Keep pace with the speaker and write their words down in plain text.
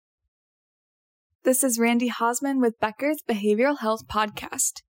This is Randy Hausman with Becker's Behavioral Health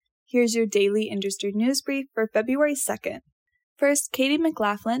Podcast. Here's your daily industry news brief for February 2nd. First, Katie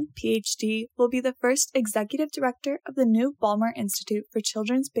McLaughlin, PhD, will be the first executive director of the new Ballmer Institute for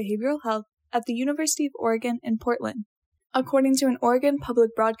Children's Behavioral Health at the University of Oregon in Portland, according to an Oregon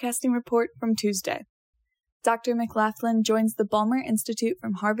Public Broadcasting report from Tuesday. Dr. McLaughlin joins the Ballmer Institute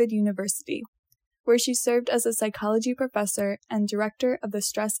from Harvard University, where she served as a psychology professor and director of the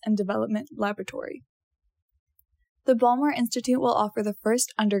Stress and Development Laboratory. The Ballmer Institute will offer the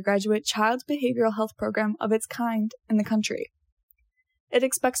first undergraduate child behavioral health program of its kind in the country. It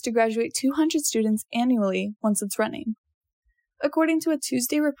expects to graduate 200 students annually once it's running. According to a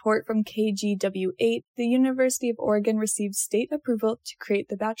Tuesday report from KGW8, the University of Oregon received state approval to create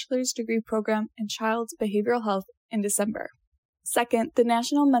the bachelor's degree program in child behavioral health in December. Second, the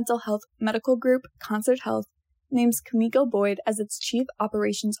National Mental Health Medical Group, Concert Health, names Kamiko Boyd as its Chief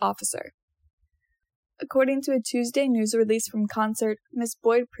Operations Officer. According to a Tuesday news release from Concert, Ms.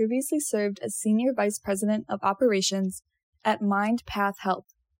 Boyd previously served as Senior Vice President of Operations at Mind Path Health,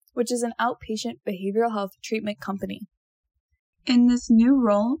 which is an outpatient behavioral health treatment company. In this new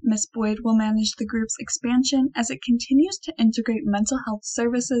role, Ms. Boyd will manage the group's expansion as it continues to integrate mental health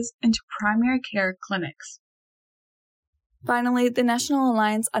services into primary care clinics. Finally, the National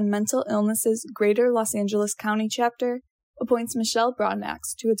Alliance on Mental Illnesses Greater Los Angeles County chapter appoints Michele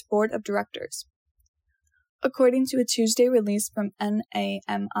Broadnax to its board of directors. According to a Tuesday release from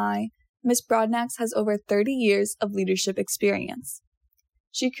NAMI, Ms. Broadnax has over 30 years of leadership experience.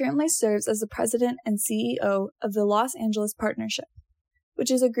 She currently serves as the president and CEO of the Los Angeles Partnership, which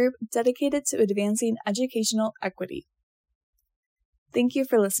is a group dedicated to advancing educational equity. Thank you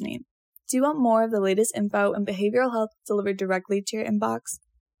for listening. Do you want more of the latest info in behavioral health delivered directly to your inbox?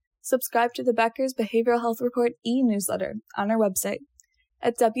 Subscribe to the Becker's Behavioral Health Report e-newsletter on our website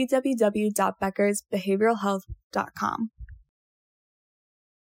at www.beckersbehavioralhealth.com.